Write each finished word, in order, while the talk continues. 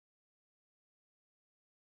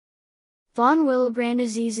Von Willebrand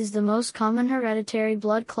disease is the most common hereditary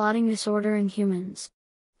blood clotting disorder in humans.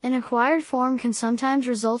 An acquired form can sometimes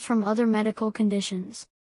result from other medical conditions.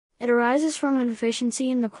 It arises from a deficiency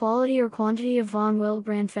in the quality or quantity of von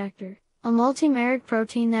Willebrand factor, a multimeric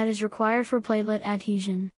protein that is required for platelet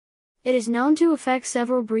adhesion. It is known to affect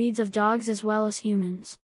several breeds of dogs as well as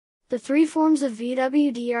humans. The three forms of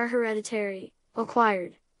VWD are hereditary,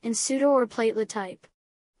 acquired, and pseudo or platelet type.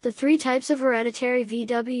 The three types of hereditary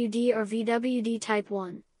VWD are VWD type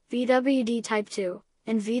 1, VWD type 2,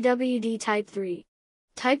 and VWD type 3.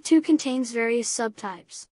 Type 2 contains various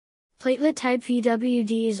subtypes. Platelet type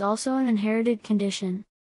VWD is also an inherited condition.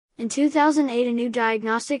 In 2008, a new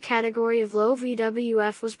diagnostic category of low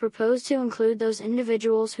VWF was proposed to include those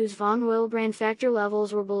individuals whose von Willebrand factor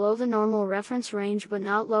levels were below the normal reference range but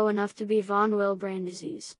not low enough to be von Willebrand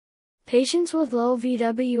disease. Patients with low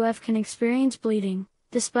VWF can experience bleeding,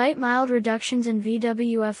 despite mild reductions in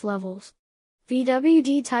VWF levels.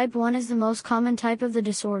 VWD type 1 is the most common type of the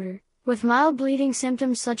disorder, with mild bleeding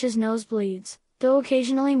symptoms such as nosebleeds, though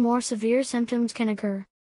occasionally more severe symptoms can occur.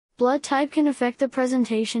 Blood type can affect the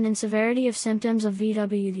presentation and severity of symptoms of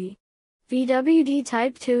VWD. VWD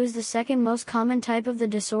type 2 is the second most common type of the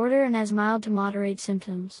disorder and has mild to moderate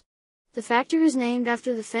symptoms. The factor is named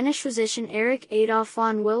after the Finnish physician Erik Adolf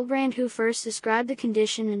von Willebrand, who first described the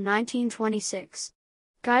condition in 1926.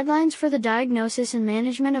 Guidelines for the diagnosis and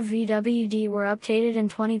management of VWD were updated in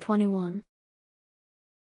 2021.